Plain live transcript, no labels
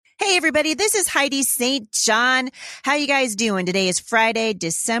everybody. This is Heidi St. John. How you guys doing? Today is Friday,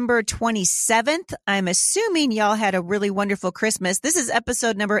 December 27th. I'm assuming y'all had a really wonderful Christmas. This is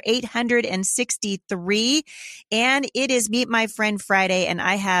episode number 863, and it is Meet My Friend Friday, and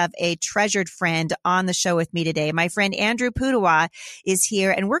I have a treasured friend on the show with me today. My friend Andrew Pudewa is here,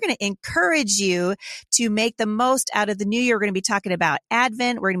 and we're going to encourage you to make the most out of the new year. We're going to be talking about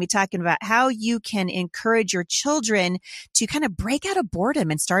Advent. We're going to be talking about how you can encourage your children to kind of break out of boredom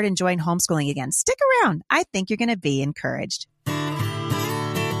and start enjoying homeschooling again. Stick around. I think you're going to be encouraged.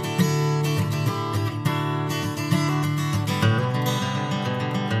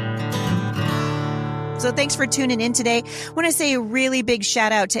 So thanks for tuning in today. I want to say a really big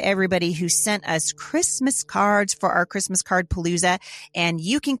shout out to everybody who sent us Christmas cards for our Christmas Card Palooza. And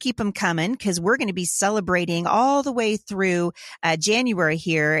you can keep them coming because we're going to be celebrating all the way through January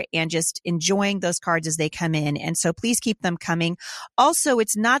here and just enjoying those cards as they come in. And so please keep them coming. Also,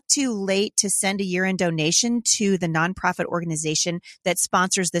 it's not too late to send a year-end donation to the nonprofit organization that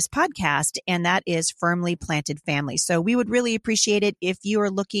sponsors this podcast, and that is Firmly Planted Family. So we would really appreciate it if you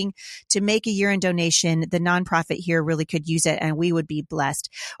are looking to make a year-end donation. The nonprofit here really could use it, and we would be blessed.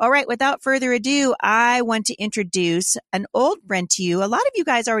 All right, without further ado, I want to introduce an old friend to you. A lot of you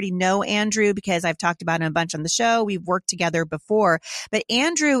guys already know Andrew because I've talked about him a bunch on the show. We've worked together before, but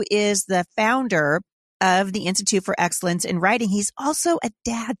Andrew is the founder of the Institute for Excellence in Writing. He's also a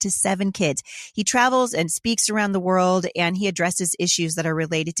dad to 7 kids. He travels and speaks around the world, and he addresses issues that are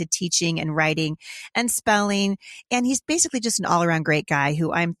related to teaching and writing and spelling. And he's basically just an all-around great guy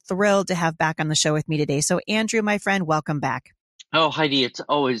who I'm thrilled to have back on the show with me today. So Andrew, my friend, welcome back. Oh, Heidi, it's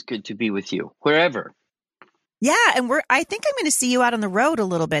always good to be with you, wherever. Yeah, and I think I'm going to see you out on the road a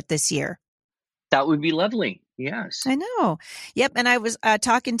little bit this year. That would be lovely. Yes. I know. Yep. And I was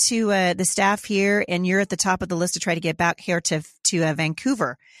talking to the staff here, and you're at the top of the list to try to get back here to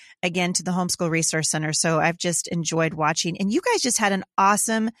Vancouver again, to the Homeschool Resource Center. So I've just enjoyed watching. And you guys just had an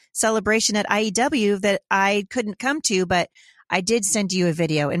awesome celebration at IEW that I couldn't come to, but I did send you a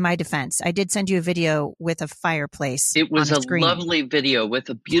video. In my defense, I did send you a video with a fireplace. It was on a screen. lovely video with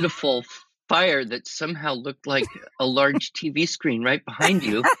a beautiful fire that somehow looked like a large TV screen right behind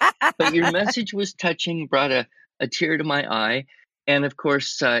you. But your message was touching, brought a tear to my eye. And of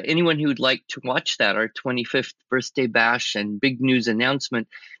course, anyone who would like to watch that, our 25th birthday bash and big news announcement,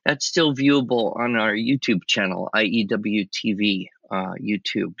 that's still viewable on our YouTube channel, IEW TV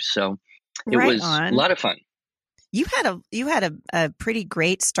YouTube. So it was a lot of fun. You had a pretty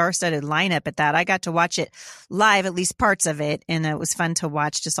great star-studded lineup at that. I got to watch it live, at least parts of it, and it was fun to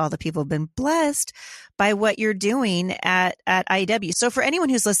watch. Just all the people have been blessed by what you're doing at IEW. So for anyone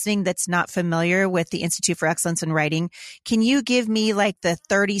who's listening that's not familiar with the Institute for Excellence in Writing, can you give me like the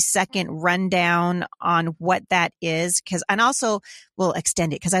 30-second rundown on what that is? And also we'll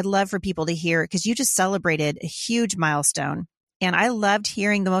extend it because I'd love for people to hear, because you just celebrated a huge milestone. And I loved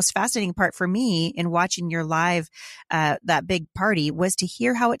hearing the most fascinating part for me in watching your live, that big party, was to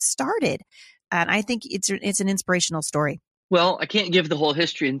hear how it started. And I think it's an inspirational story. Well, I can't give the whole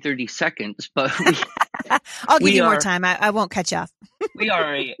history in 30 seconds, but I'll give you more time. I won't cut you off. We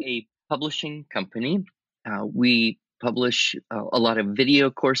are a publishing company. We publish a lot of video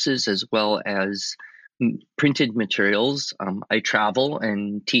courses as well as printed materials. I travel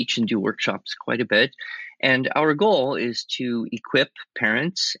and teach and do workshops quite a bit. And our goal is to equip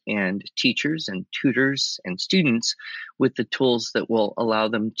parents and teachers and tutors and students with the tools that will allow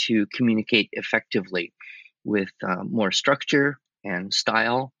them to communicate effectively with more structure and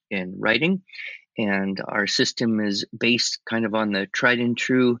style in writing. And our system is based kind of on the tried and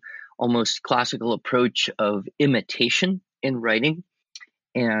true, almost classical approach of imitation in writing.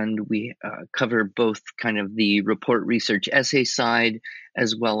 And we cover both kind of the report research essay side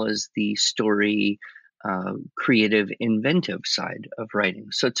as well as the story creative, inventive side of writing.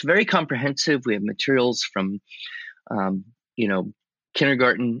 So it's very comprehensive. We have materials from,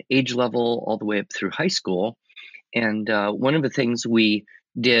 kindergarten age level all the way up through high school. And one of the things we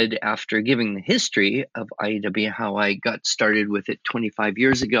did after giving the history of IEW, how I got started with it 25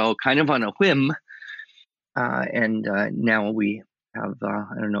 years ago, kind of on a whim. And now we have,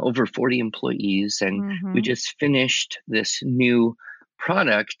 over 40 employees. And we just finished this new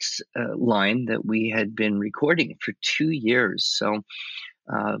products line that we had been recording for 2 years. So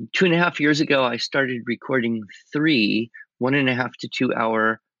 2.5 years ago, I started recording 3 1.5 to 2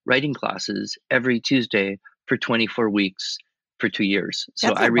 hour writing classes every Tuesday for 24 weeks for 2 years.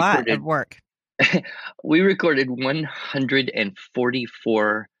 So That's a lot of work. We recorded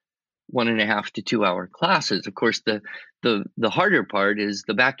 144 1.5 to 2 hour classes. Of course, the harder part is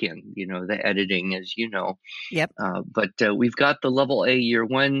the back end, the editing, as you know. Yep. But we've got the level A year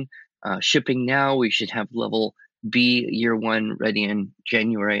 1 shipping now. We should have level B year 1 ready in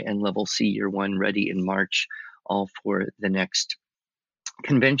January and level C year 1 ready in March, all for the next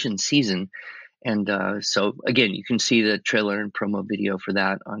convention season. And so again, you can see the trailer and promo video for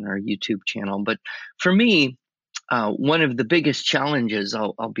that on our YouTube channel. But for me, one of the biggest challenges,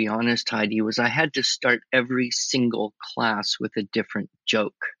 I'll be honest, Heidi, was I had to start every single class with a different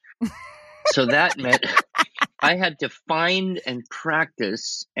joke. So that meant I had to find and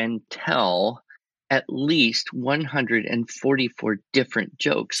practice and tell at least 144 different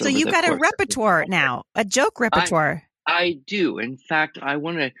jokes. So you've got a repertoire now, a joke repertoire. I do. In fact, I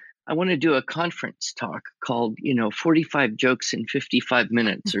want to do a conference talk called, 45 jokes in 55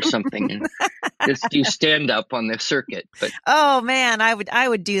 minutes or something, and just do stand up on the circuit. But oh man, I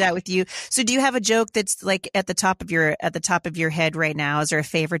would do that with you. So do you have a joke that's like at the top of your head right now? Is there a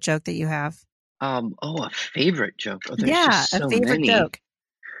favorite joke that you have? A favorite joke. Oh, there's yeah, just so a favorite many. joke.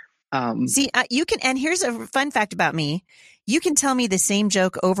 See, you can, and here's a fun fact about me. You can tell me the same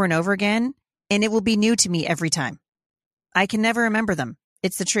joke over and over again, and it will be new to me every time. I can never remember them.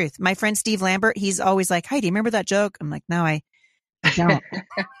 It's the truth. My friend Steve Lambert, he's always like, "Hi, do you remember that joke?" I'm like, "No, I don't."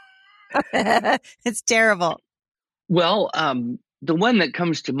 It's terrible. Well, the one that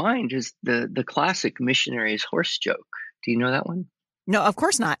comes to mind is the classic missionary's horse joke. Do you know that one? No, of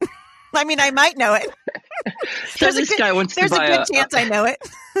course not. I mean, I might know it. So there's a good chance I know it.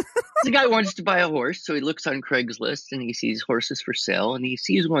 The guy wants to buy a horse, so he looks on Craigslist and he sees horses for sale, and he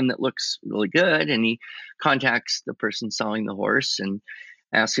sees one that looks really good, and he contacts the person selling the horse and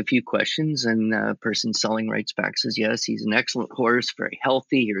asks a few questions, and the person selling writes back, says, yes, he's an excellent horse, very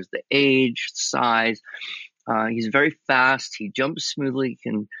healthy. Here's the age, size. He's very fast. He jumps smoothly,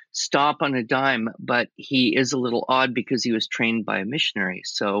 can stop on a dime, but he is a little odd because he was trained by a missionary.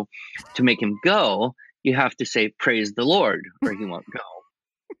 So to make him go, you have to say, praise the Lord, or he won't go.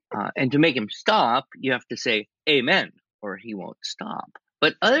 And to make him stop, you have to say, amen, or he won't stop.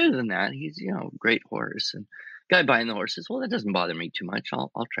 But other than that, he's, a great horse. And guy buying the horse says, well, that doesn't bother me too much.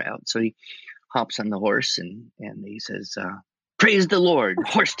 I'll try out. So he hops on the horse and he says, praise the Lord. The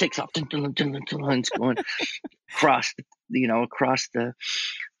horse takes off. It's going across the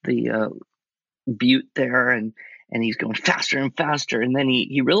butte there, and he's going faster and faster. And then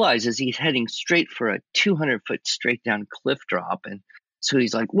he realizes he's heading straight for a 200-foot straight down cliff drop. And so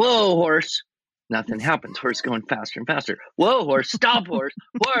he's like, whoa, horse. Nothing happens. Horse going faster and faster. Whoa, horse. Stop, horse.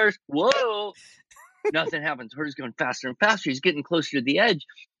 Horse. Whoa. Nothing happens. Horse is going faster and faster. He's getting closer to the edge,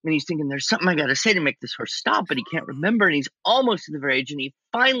 and he's thinking, there's something I got to say to make this horse stop, but he can't remember, and he's almost to the very edge, and he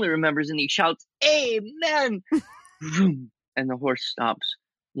finally remembers, and he shouts, amen! And the horse stops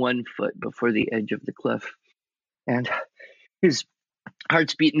 1 foot before the edge of the cliff, and his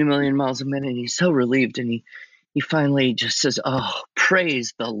heart's beating a million miles a minute, and he's so relieved, and he finally just says, oh,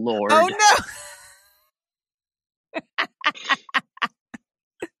 praise the Lord. Oh, no!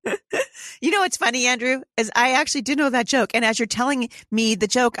 You know what's funny, Andrew, is I actually do know that joke. And as you're telling me the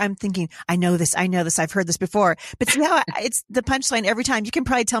joke, I'm thinking, I know this. I've heard this before. But see how it's the punchline every time. You can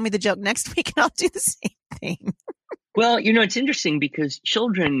probably tell me the joke next week and I'll do the same thing. Well, it's interesting because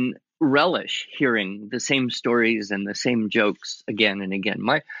children relish hearing the same stories and the same jokes again and again.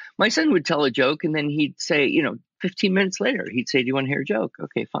 My son would tell a joke and then he'd say, 15 minutes later, he'd say, do you want to hear a joke?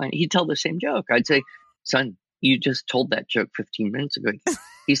 Okay, fine. He'd tell the same joke. I'd say, son, you just told that joke 15 minutes ago.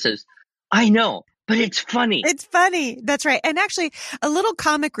 He says, I know, but it's funny. It's funny. That's right. And actually, a little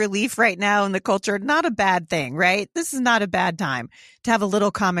comic relief right now in the culture, not a bad thing, right? This is not a bad time to have a little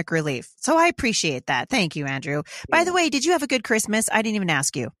comic relief. So I appreciate that. Thank you, Andrew. Yeah. By the way, did you have a good Christmas? I didn't even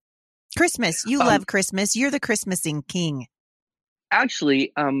ask you. Christmas. You love Christmas. You're the Christmasing king.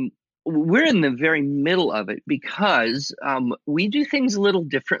 Actually, we're in the very middle of it because we do things a little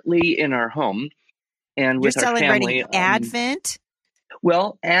differently in our home and with our family. You're celebrating Advent?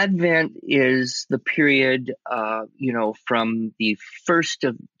 Well, Advent is the period, from the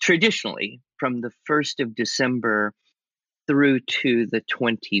traditionally from the 1st of December through to the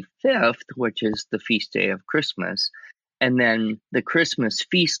 25th, which is the feast day of Christmas. And then the Christmas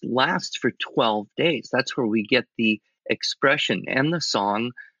feast lasts for 12 days. That's where we get the expression and the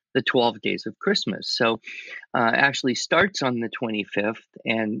song, the 12 days of Christmas. So actually starts on the 25th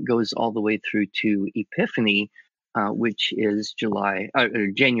and goes all the way through to Epiphany, which is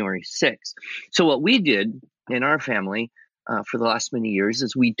January 6th. So what we did in our family for the last many years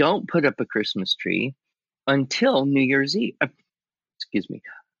is we don't put up a Christmas tree until New Year's Eve.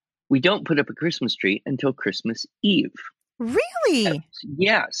 We don't put up a Christmas tree until Christmas Eve. Really?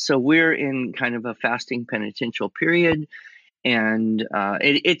 Yeah. So we're in kind of a fasting penitential period. And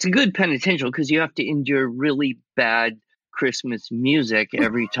it's a good penitential because you have to endure really bad Christmas music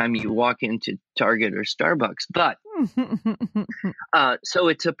every time you walk into Target or Starbucks. But so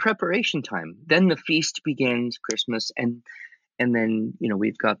it's a preparation time. Then the feast begins, Christmas, and then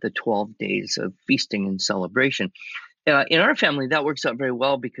we've got the 12 days of feasting and celebration. In our family, that works out very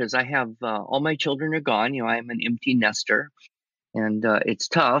well because I have all my children are gone. I'm an empty nester, and it's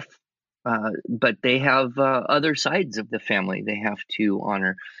tough. But they have other sides of the family they have to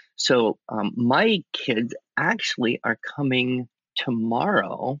honor. So my kids actually are coming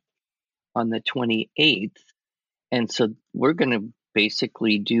tomorrow on the 28th. And so we're going to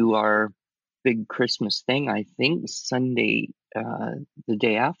basically do our big Christmas thing, I think, Sunday, the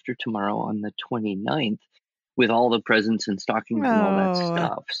day after tomorrow on the 29th, with all the presents and stockings and all that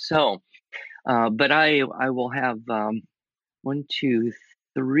stuff. So, but I will have 1, 2,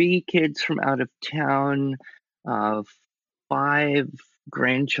 3 kids from out of town, 5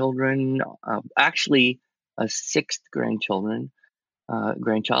 grandchildren, actually a 6th grandchild.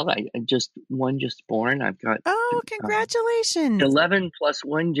 I just born. I've got congratulations. 11 plus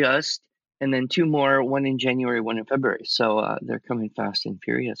 1 just, and then 2 more, 1 in January, 1 in February. So they're coming fast and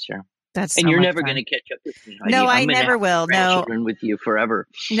furious here. That's and you're never going to catch up with me, Heidi. No, I never will. No, children with you forever.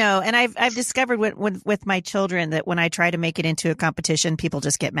 No, and I've discovered with my children that when I try to make it into a competition, people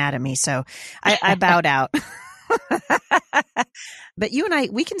just get mad at me. So I bowed out. But you and I,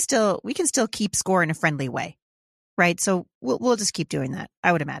 we can still keep score in a friendly way, right? So we'll just keep doing that,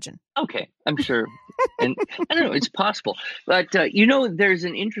 I would imagine. Okay, I'm sure. And I don't know, it's possible. But there's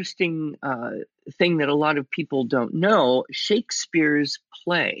an interesting thing that a lot of people don't know. Shakespeare's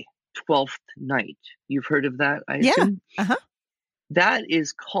play, Twelfth Night. You've heard of that, I assume? Yeah. Uh-huh. That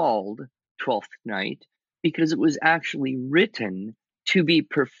is called Twelfth Night because it was actually written to be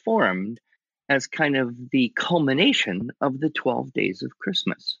performed as kind of the culmination of the 12 days of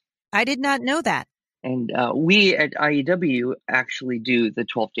Christmas. I did not know that. And we at IEW actually do the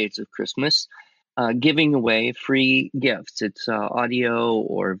 12 days of Christmas, giving away free gifts. It's audio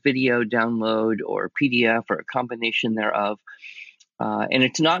or video download or PDF or a combination thereof. And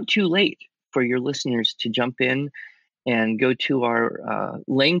it's not too late for your listeners to jump in and go to our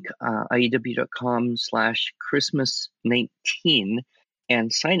link, IEW.com/Christmas19,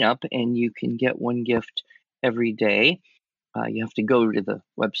 and sign up, and you can get one gift every day. You have to go to the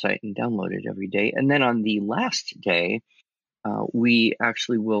website and download it every day. And then on the last day, we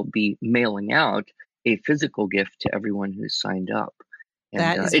actually will be mailing out a physical gift to everyone who's signed up. And,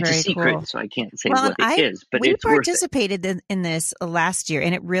 that is it's very a secret, cool. So I can't say what it is, but we it's worth it. participated in this last year,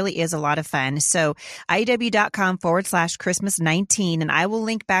 and it really is a lot of fun. So IEW.com/Christmas19, and I will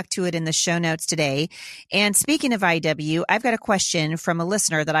link back to it in the show notes today. And speaking of IEW, I've got a question from a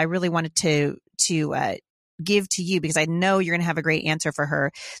listener that I really wanted to give to you because I know you're going to have a great answer for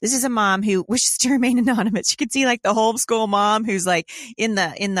her. This is a mom who wishes to remain anonymous. You can see like the homeschool mom who's like in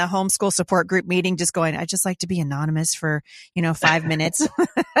the homeschool support group meeting, just going, I'd just like to be anonymous for, 5 minutes.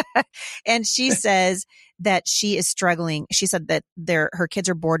 And she says that she is struggling. She said that her kids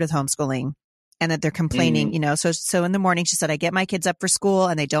are bored with homeschooling and that they're complaining, so in the morning, she said, I get my kids up for school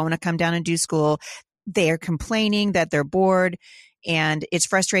and they don't want to come down and do school. They're complaining that they're bored and it's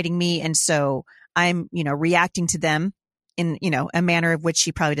frustrating me. And so I'm, reacting to them in, a manner of which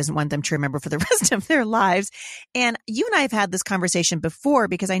she probably doesn't want them to remember for the rest of their lives. And you and I have had this conversation before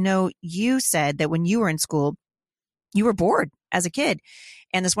because I know you said that when you were in school, you were bored as a kid.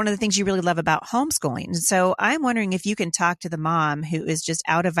 And that's one of the things you really love about homeschooling. And so I'm wondering if you can talk to the mom who is just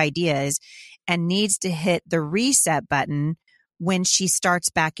out of ideas and needs to hit the reset button when she starts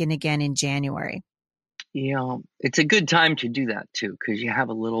back in again in January. It's a good time to do that too, because you have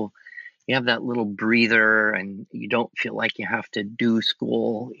that little breather and you don't feel like you have to do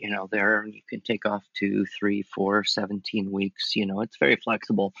school, there. You can take off 2, 3, 4, 17 weeks. It's very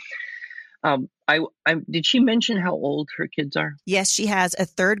flexible. Did she mention how old her kids are? Yes, she has a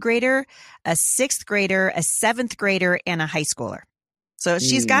 3rd grader, a 6th grader, a 7th grader, and a high schooler. So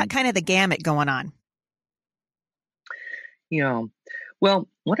she's got kind of the gamut going on. Well,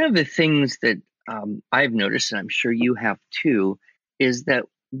 one of the things that I've noticed, and I'm sure you have too, is that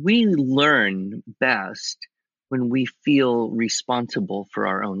we learn best when we feel responsible for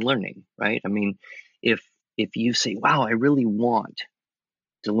our own learning, right? I mean, if you say, wow, I really want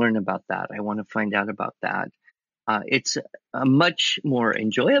to learn about that, I want to find out about that, it's a much more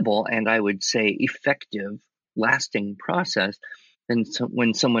enjoyable and I would say effective, lasting process than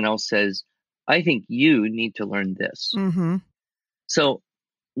when someone else says, I think you need to learn this. Mm-hmm. So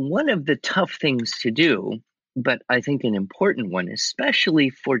one of the tough things to do, but I think an important one, especially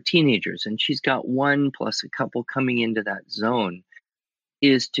for teenagers, and she's got one plus a couple coming into that zone,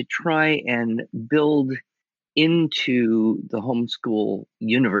 is to try and build into the homeschool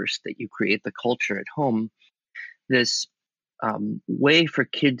universe that you create, the culture at home, this way for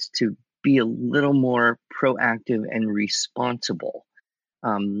kids to be a little more proactive and responsible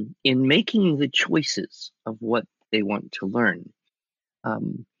in making the choices of what they want to learn.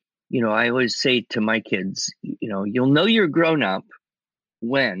 I always say to my kids, you'll know you're grown up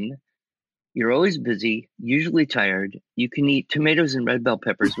when you're always busy, usually tired. You can eat tomatoes and red bell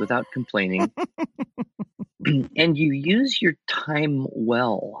peppers without complaining. And you use your time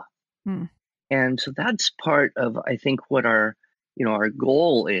well. And so that's part of, I think, what our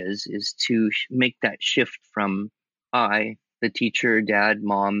goal is to make that shift from I, the teacher, dad,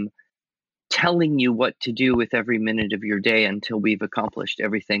 mom, telling you what to do with every minute of your day until we've accomplished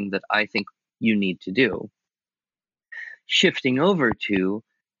everything that I think you need to do. Shifting over to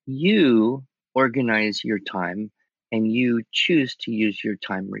you organize your time and you choose to use your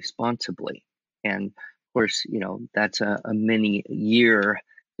time responsibly. And of course, that's a many year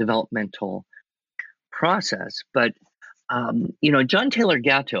developmental process. But, John Taylor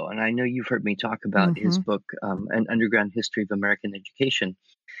Gatto, and I know you've heard me talk about his book, An Underground History of American Education.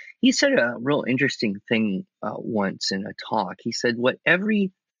 He said a real interesting thing once in a talk. He said, what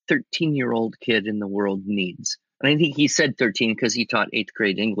every 13-year-old kid in the world needs, and I think he said 13 because he taught 8th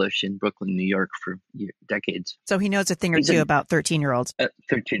grade English in Brooklyn, New York for decades. So he knows a thing or two about 13-year-olds.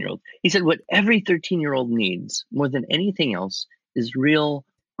 13-year-old. He said, what every 13-year-old needs more than anything else is real,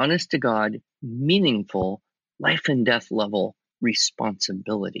 honest to God, meaningful, life and death level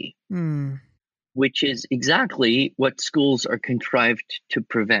responsibility. Which is exactly what schools are contrived to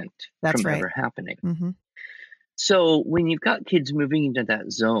prevent from ever happening. So when you've got kids moving into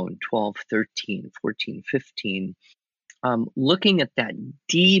that zone, 12, 13, 14, 15, looking at that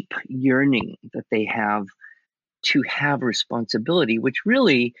deep yearning that they have to have responsibility, which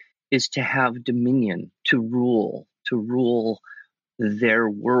really is to have dominion, to rule their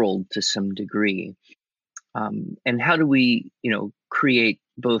world to some degree. And how do we, create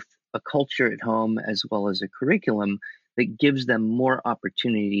both a culture at home as well as a curriculum that gives them more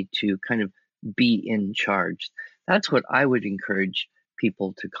opportunity to kind of be in charge? That's what I would encourage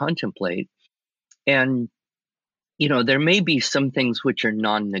people to contemplate. And, there may be some things which are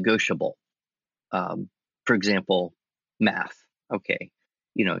non-negotiable. For example, math. Okay.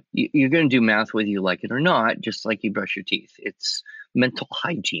 You're going to do math whether you like it or not, just like you brush your teeth. It's mental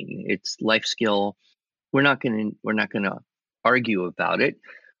hygiene. It's life skill. We're not going to argue about it.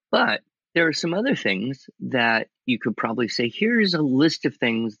 But there are some other things that you could probably say, here's a list of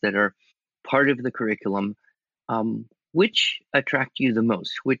things that are part of the curriculum. Which attract you the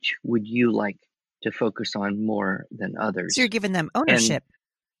most? Which would you like to focus on more than others? So you're giving them ownership.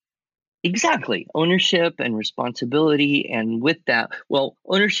 Exactly. Ownership and responsibility. And with that, well,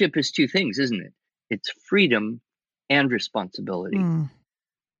 ownership is two things, isn't it? It's freedom and responsibility.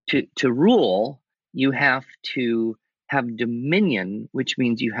 To rule, you have to have dominion, which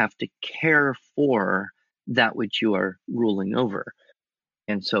means you have to care for that which you are ruling over.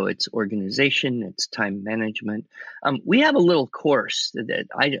 And so it's organization, it's time management. We have a little course that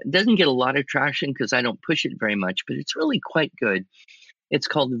doesn't get a lot of traction because I don't push it very much, but it's really quite good. It's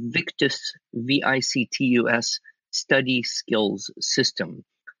called Victus, VICTUS, Study Skills System.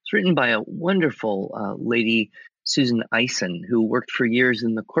 It's written by a wonderful lady, Susan Eisen, who worked for years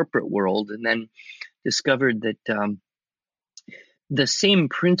in the corporate world and then discovered that the same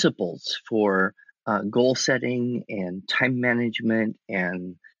principles for goal setting and time management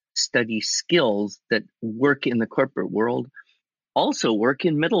and study skills that work in the corporate world also work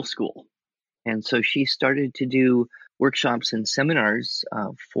in middle school. And so she started to do workshops and seminars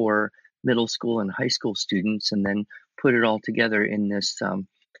for middle school and high school students, and then put it all together in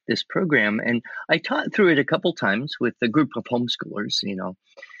this program. And I taught through it a couple times with a group of homeschoolers,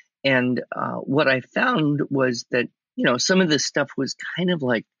 and what I found was that, some of this stuff was kind of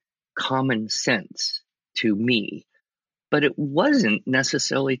like common sense to me, but it wasn't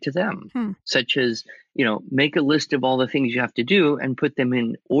necessarily to them, such as, make a list of all the things you have to do and put them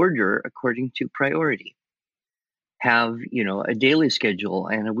in order according to priority. Have, a daily schedule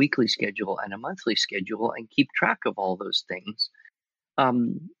and a weekly schedule and a monthly schedule and keep track of all those things.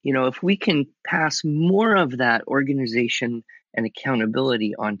 If we can pass more of that organization and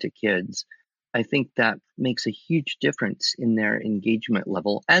accountability onto kids, I think that makes a huge difference in their engagement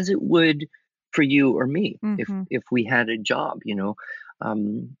level, as it would for you or me. If we had a job,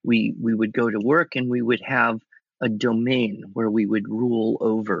 we would go to work and we would have a domain where we would rule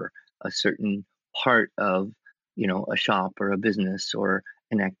over a certain part of, a shop or a business or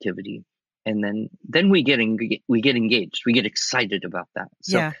an activity. And then we get engaged, we get excited about that.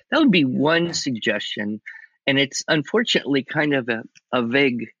 So that would be one suggestion. And it's unfortunately kind of a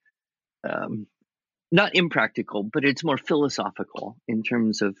vague, um, not impractical, but it's more philosophical in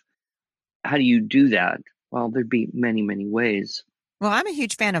terms of how do you do that? Well, there'd be many, many ways. Well, I'm a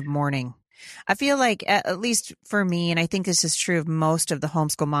huge fan of morning. I feel like, at least for me, and I think this is true of most of the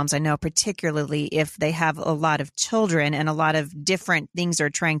homeschool moms I know, particularly if they have a lot of children and a lot of different things they're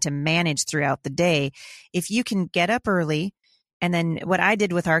trying to manage throughout the day. If you can get up early, and then what I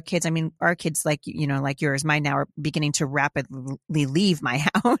did with our kids, I mean, our kids, like, like yours, mine now are beginning to rapidly leave my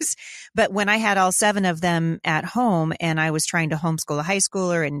house. But when I had all 7 of them at home and I was trying to homeschool a high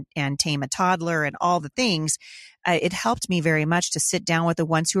schooler and tame a toddler and all the things, it helped me very much to sit down with the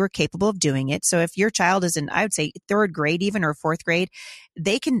ones who are capable of doing it. So if your child is in, I would say 3rd grade even, or 4th grade,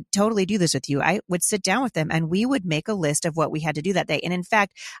 they can totally do this with you. I would sit down with them and we would make a list of what we had to do that day. And in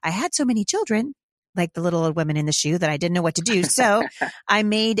fact, I had so many children, like the little old women in the shoe, that I didn't know what to do. So I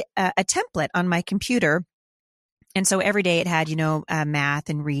made a template on my computer. And so every day it had, math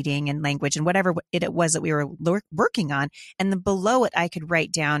and reading and language and whatever it was that we were working on. And then below it, I could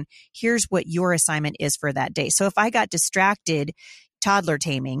write down, here's what your assignment is for that day. So if I got distracted toddler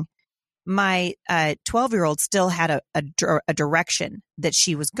taming, my 12-year-old still had a direction that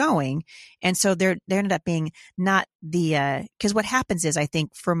she was going. And so there ended up being not because what happens is, I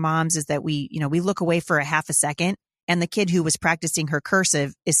think for moms, is that we look away for a half a second and the kid who was practicing her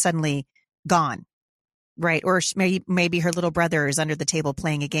cursive is suddenly gone. Right. Or maybe her little brother is under the table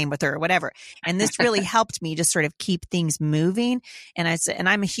playing a game with her or whatever. And this really helped me just sort of keep things moving. And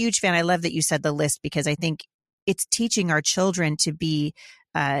I'm a huge fan. I love that you said the list, because I think it's teaching our children to be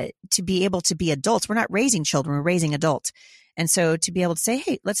able to be adults. We're not raising children, we're raising adults. And so to be able to say,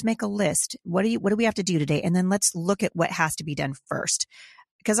 hey, let's make a list. What do we have to do today? And then let's look at what has to be done first.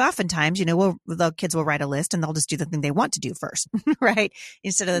 Because oftentimes, the kids will write a list and they'll just do the thing they want to do first, right?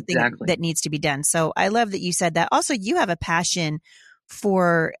 Instead of the thing that needs to be done. So I love that you said that. Also, you have a passion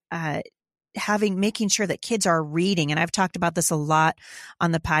for making sure that kids are reading. And I've talked about this a lot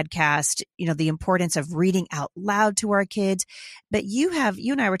on the podcast, the importance of reading out loud to our kids. But you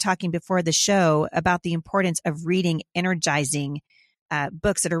and I were talking before the show about the importance of reading energizing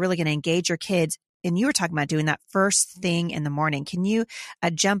books that are really going to engage your kids. And you were talking about doing that first thing in the morning. Can you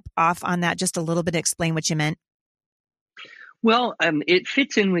jump off on that just a little bit, explain what you meant? Well, it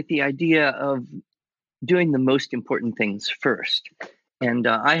fits in with the idea of doing the most important things first. And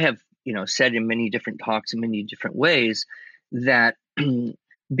I have, said in many different talks in many different ways that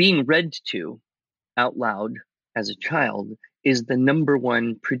being read to out loud as a child is the number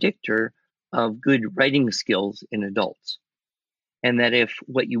one predictor of good writing skills in adults. And that if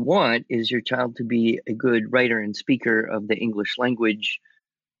what you want is your child to be a good writer and speaker of the English language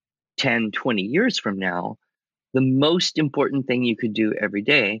 10, 20 years from now, the most important thing you could do every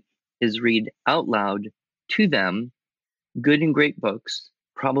day is read out loud to them good and great books,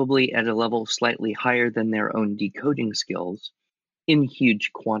 probably at a level slightly higher than their own decoding skills, in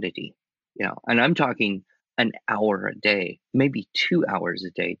huge quantity. And I'm talking an hour a day, maybe 2 hours a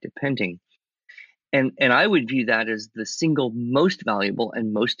day, depending. And I would view that as the single most valuable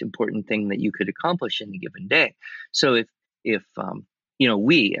and most important thing that you could accomplish in a given day. So if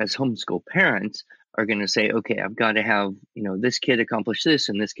we as homeschool parents are going to say, okay, I've got to have, this kid accomplish this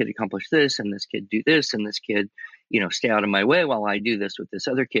and this kid accomplish this and this kid do this and this kid, stay out of my way while I do this with this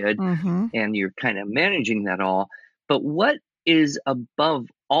other kid. Mm-hmm. And you're kind of managing that all. But what is above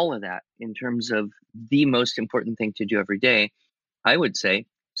all of that in terms of the most important thing to do every day? I would say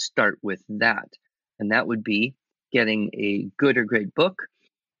start with that. And that would be getting a good or great book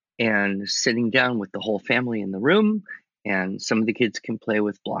and sitting down with the whole family in the room. And some of the kids can play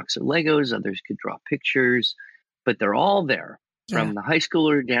with blocks of Legos, others could draw pictures, but they're all there from the high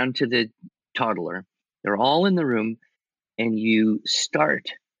schooler down to the toddler. They're all in the room, and you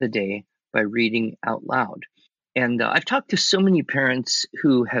start the day by reading out loud. And I've talked to so many parents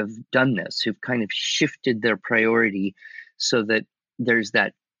who have done this, who've kind of shifted their priority so that there's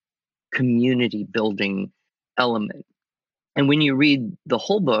that community building element. And when you read the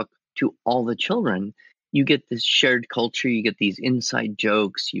whole book to all the children, you get this shared culture, you get these inside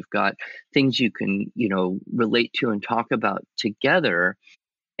jokes, you've got things you can, relate to and talk about together.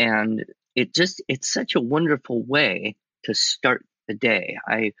 And it's such a wonderful way to start the day.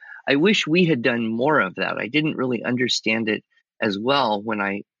 I wish we had done more of that. I didn't really understand it as well when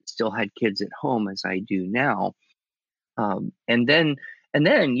I still had kids at home as I do now. And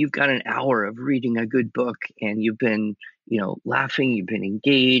then you've got an hour of reading a good book and you've been, laughing, you've been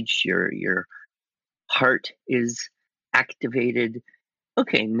engaged, your heart is activated.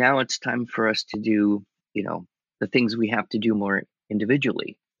 Okay, now it's time for us to do, the things we have to do more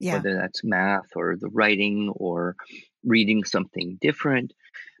individually. Yeah. whether that's math or the writing or reading something different.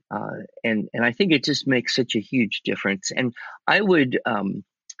 And I think it just makes such a huge difference. And I would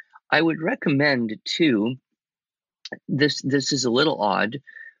recommend too. This is a little odd,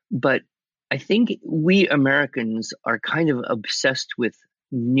 but I think we Americans are kind of obsessed with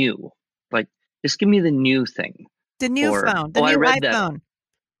new. Like, just give me the new thing. The new Or, phone, the oh, I new read that. iPhone.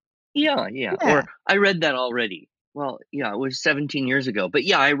 Yeah, yeah. Yeah. Or I read that already. Well, yeah, it was 17 years ago, but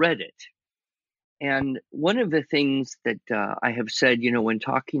yeah, I read it. And one of the things that I have said, when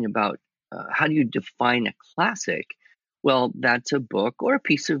talking about how do you define a classic, well, that's a book or a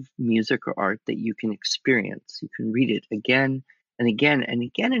piece of music or art that you can experience. You can read it again and again and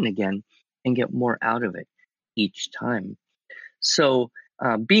again and again and get more out of it each time. So,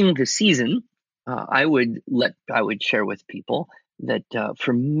 being the season, I would share with people that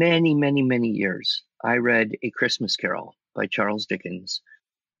for many, many, many years, I read A Christmas Carol by Charles Dickens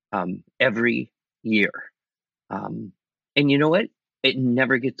every year. And you know what? It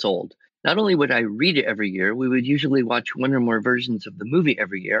never gets old. Not only would I read it every year, we would usually watch one or more versions of the movie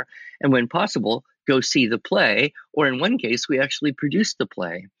every year, and when possible, go see the play, or in one case, we actually produced the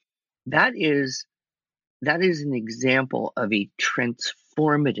play. That is an example of a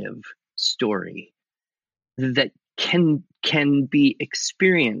transformative story that can be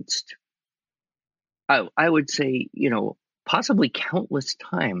experienced. I would say, possibly countless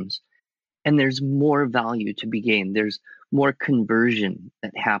times, and there's more value to be gained. There's more conversion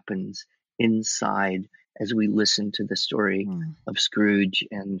that happens inside as we listen to the story of Scrooge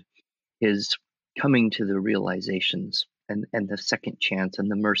and his coming to the realizations and the second chance and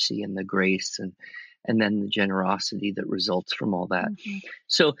the mercy and the grace and then the generosity that results from all that. Mm-hmm.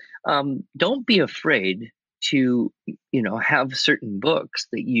 So don't be afraid to, have certain books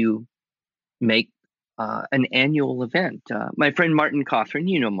that you make an annual event. My friend Martin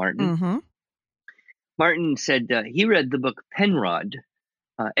Cothran, Martin. Mm-hmm. Martin said he read the book Penrod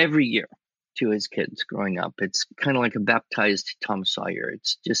every year to his kids growing up. It's kind of like a baptized Tom Sawyer.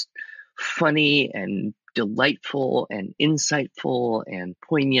 It's just funny and delightful and insightful and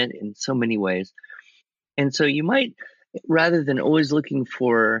poignant in so many ways. And so you might, rather than always looking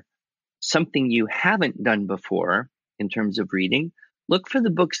for something you haven't done before in terms of reading, look for the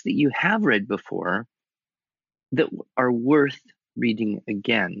books that you have read before that are worth reading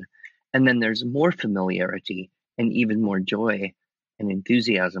again. And then there's more familiarity and even more joy and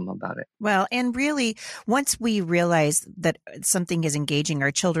enthusiasm about it. Well, and really, once we realize that something is engaging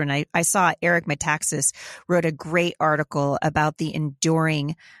our children, I saw Eric Metaxas wrote a great article about the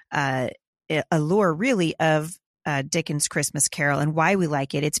enduring allure, really, of Dickens' Christmas Carol and why we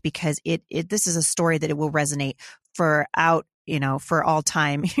like it. It's because this is a story that it will resonate for all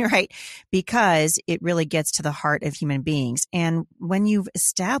time, right? Because it really gets to the heart of human beings. And when you've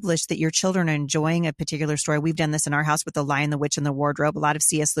established that your children are enjoying a particular story, we've done this in our house with The Lion, the Witch, and the Wardrobe, a lot of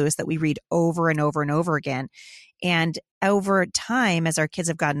C.S. Lewis that we read over and over and over again. And over time, as our kids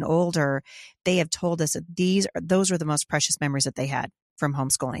have gotten older, they have told us that those were the most precious memories that they had from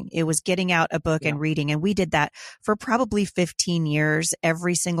homeschooling. It was getting out a book and reading. And we did that for probably 15 years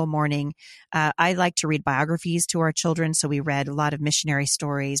every single morning. I like to read biographies to our children. So we read a lot of missionary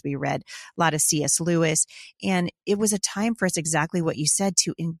stories. We read a lot of C.S. Lewis. And it was a time for us, exactly what you said,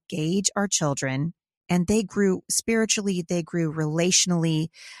 to engage our children. And they grew spiritually. They grew relationally.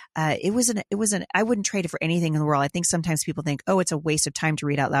 I wouldn't trade it for anything in the world. I think sometimes people think, oh, it's a waste of time to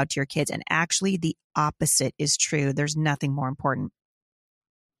read out loud to your kids. And actually the opposite is true. There's nothing more important.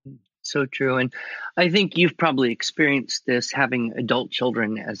 So true. And I think you've probably experienced this having adult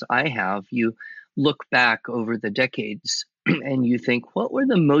children as I have. You look back over the decades and you think, what were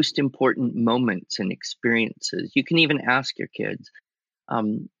the most important moments and experiences? You can even ask your kids,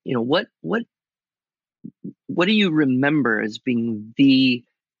 what do you remember as being the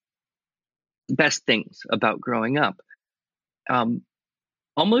best things about growing up?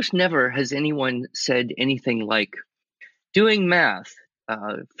 Almost never has anyone said anything like doing math,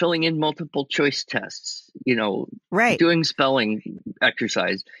 filling in multiple choice tests, right, doing spelling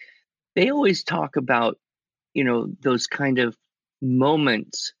exercise. They always talk about, those kind of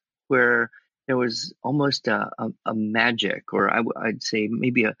moments where there was almost a magic, or I'd say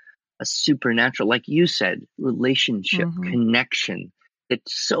maybe a supernatural, like you said, relationship, connection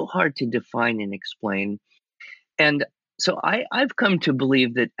that's so hard to define and explain. And so I've come to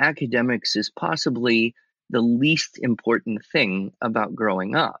believe that academics is possibly the least important thing about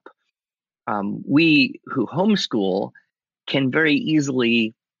growing up. We who homeschool can very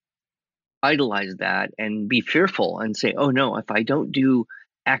easily idolize that and be fearful and say, oh no, if I don't do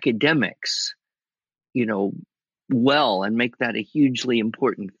academics, well and make that a hugely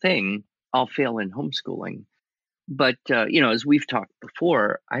important thing, I'll fail in homeschooling. But, as we've talked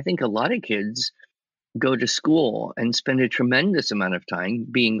before, I think a lot of kids go to school and spend a tremendous amount of time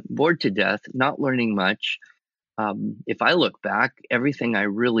being bored to death, not learning much. If I look back, everything I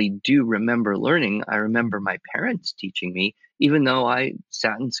really do remember learning, I remember my parents teaching me, even though I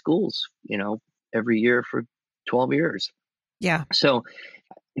sat in schools, every year for 12 years. Yeah. So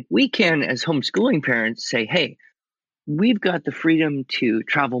if we can, as homeschooling parents, say, hey, we've got the freedom to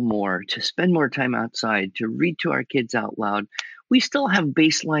travel more, to spend more time outside, to read to our kids out loud. We still have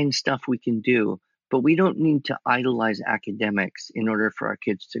baseline stuff we can do, but we don't need to idolize academics in order for our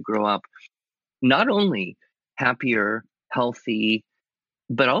kids to grow up not only happier, healthy,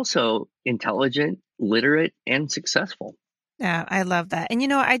 but also intelligent, literate, and successful. Yeah, I love that.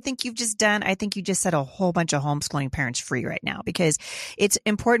 And I think you just set a whole bunch of homeschooling parents free right now, because it's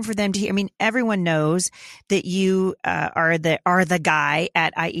important for them to hear. I mean, everyone knows that you are the guy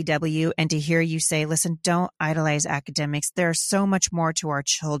at IEW, and to hear you say, listen, don't idolize academics. There's so much more to our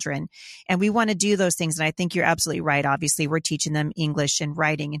children, and we want to do those things. And I think you're absolutely right. Obviously, we're teaching them English and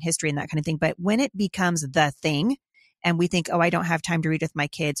writing and history and that kind of thing. But when it becomes the thing, and we think, oh, I don't have time to read with my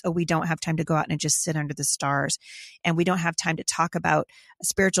kids. Oh, we don't have time to go out and just sit under the stars. And we don't have time to talk about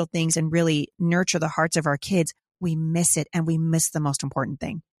spiritual things and really nurture the hearts of our kids. We miss it, and we miss the most important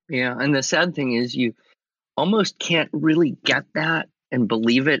thing. Yeah. And the sad thing is you almost can't really get that and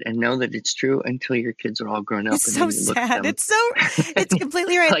believe it and know that it's true until your kids are all grown up. It's so sad. It's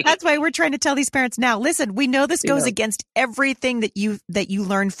completely right. That's why we're trying to tell these parents now, listen, we know this goes against everything that you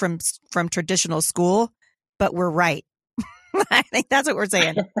learned from traditional school, but we're right. I think that's what we're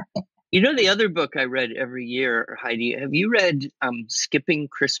saying. The other book I read every year, Heidi, have you read Skipping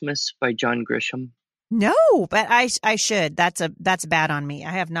Christmas by John Grisham? No, but I should. That's bad on me.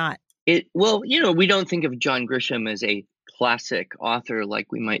 I have not. We don't think of John Grisham as a classic author like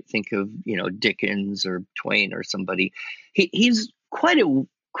we might think of, Dickens or Twain or somebody. He's quite a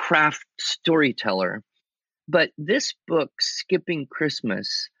craft storyteller. But this book, Skipping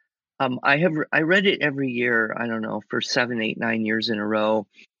Christmas, I read it every year, I don't know, for 7, 8, 9 years in a row.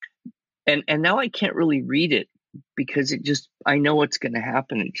 And now I can't really read it because I know what's going to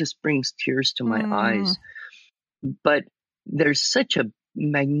happen. It just brings tears to my eyes. But there's such a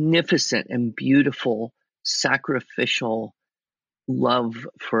magnificent and beautiful sacrificial love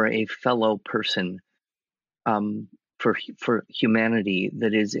for a fellow person, for humanity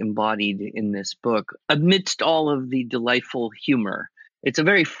that is embodied in this book amidst all of the delightful humor. It's a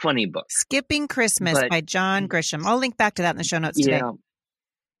very funny book. Skipping Christmas by John Grisham. I'll link back to that in the show notes today. Yeah.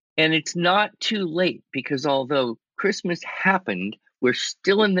 And it's not too late, because although Christmas happened, we're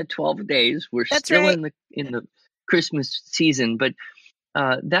still in the 12 days. We're still in the Christmas season. But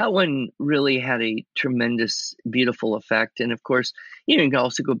that one really had a tremendous, beautiful effect. And of course, you can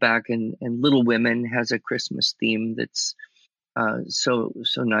also go back and Little Women has a Christmas theme that's so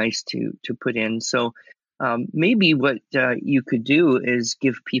nice to put in. So maybe what you could do is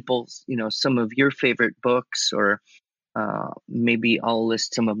give people, some of your favorite books, or maybe I'll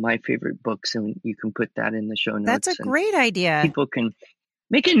list some of my favorite books, and you can put that in the show notes. That's a great idea. People can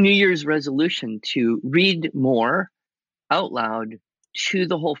make a New Year's resolution to read more out loud to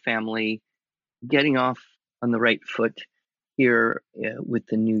the whole family, getting off on the right foot here with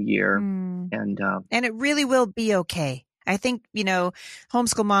the new year. And it really will be okay. I think,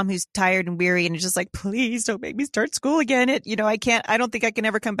 homeschool mom who's tired and weary and is just like, please don't make me start school again. I don't think I can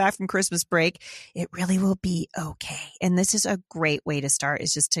ever come back from Christmas break. It really will be okay. And this is a great way to start,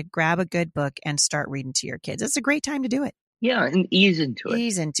 is just to grab a good book and start reading to your kids. It's a great time to do it. Yeah, and ease into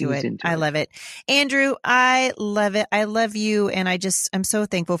it. I love it. Andrew, I love it. I love you. And I'm so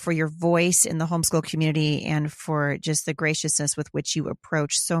thankful for your voice in the homeschool community and for just the graciousness with which you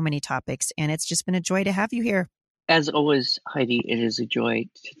approach so many topics. And it's just been a joy to have you here. As always, Heidi, it is a joy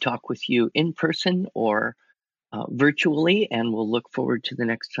to talk with you in person or virtually. And we'll look forward to the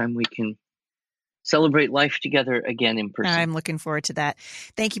next time we can celebrate life together again in person. I'm looking forward to that.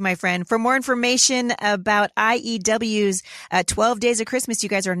 Thank you, my friend. For more information about IEW's 12 Days of Christmas, you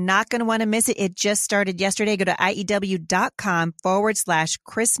guys are not going to want to miss it. It just started yesterday. Go to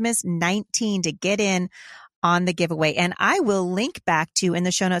IEW.com/Christmas19 to get in on the giveaway. And I will link back to, in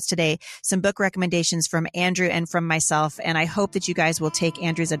the show notes today, some book recommendations from Andrew and from myself. And I hope that you guys will take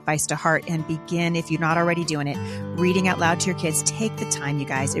Andrew's advice to heart and begin, if you're not already doing it, reading out loud to your kids. Take the time, you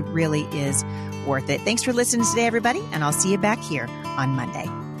guys. It really is worth it. Thanks for listening today, everybody. And I'll see you back here on Monday.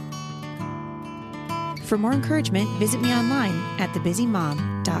 For more encouragement, visit me online at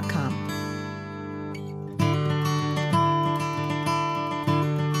thebusymom.com.